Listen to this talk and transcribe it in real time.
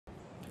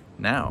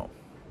now.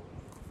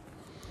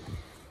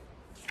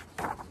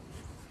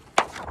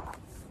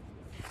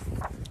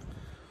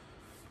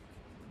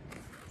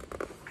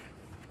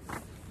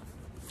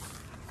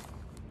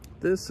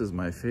 This is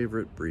my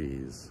favorite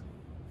breeze.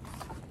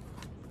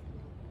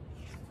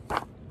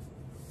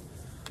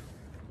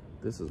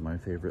 This is my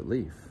favorite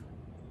leaf.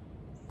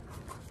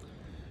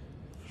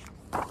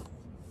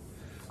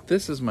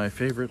 This is my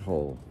favorite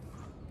hole.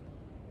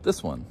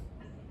 This one,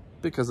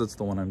 because it's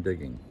the one I'm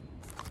digging.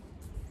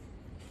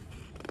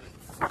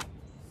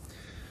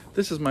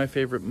 This is my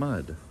favorite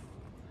mud.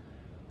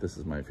 This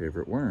is my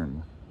favorite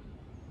worm.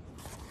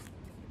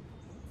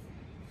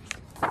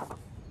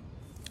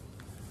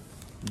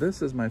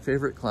 This is my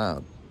favorite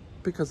cloud,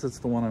 because it's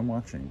the one I'm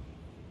watching.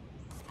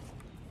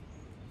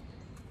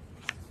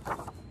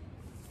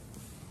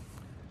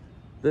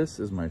 This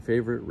is my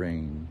favorite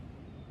rain.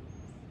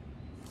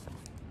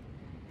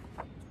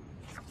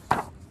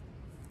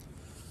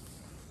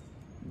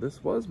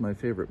 This was my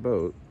favorite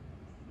boat.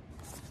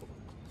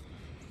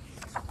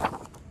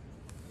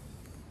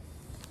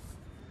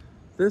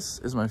 This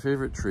is my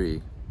favorite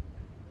tree,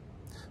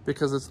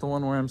 because it's the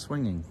one where I'm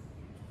swinging.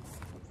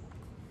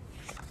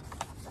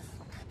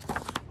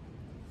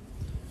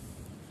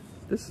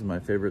 This is my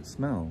favorite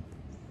smell.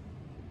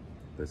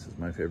 This is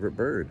my favorite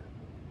bird.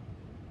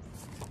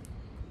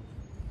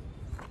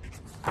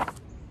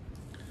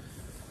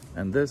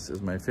 And this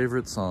is my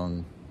favorite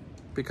song,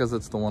 because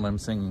it's the one I'm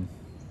singing.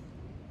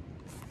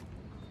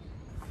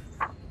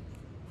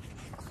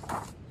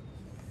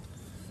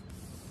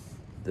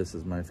 This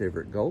is my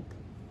favorite gulp.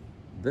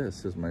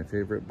 This is my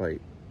favorite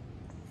bite.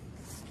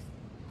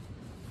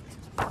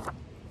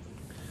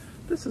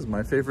 This is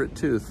my favorite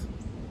tooth,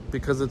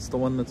 because it's the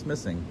one that's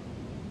missing.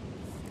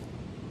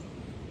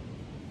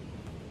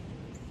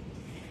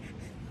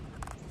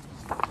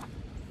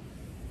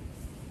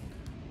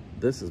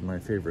 This is my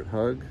favorite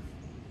hug.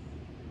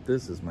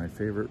 This is my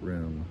favorite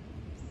room.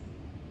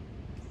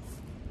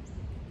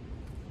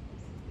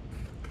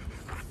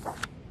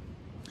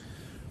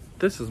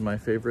 This is my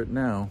favorite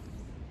now,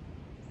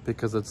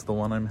 because it's the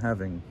one I'm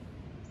having.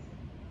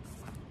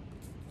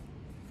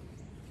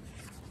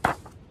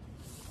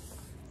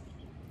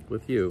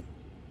 With you.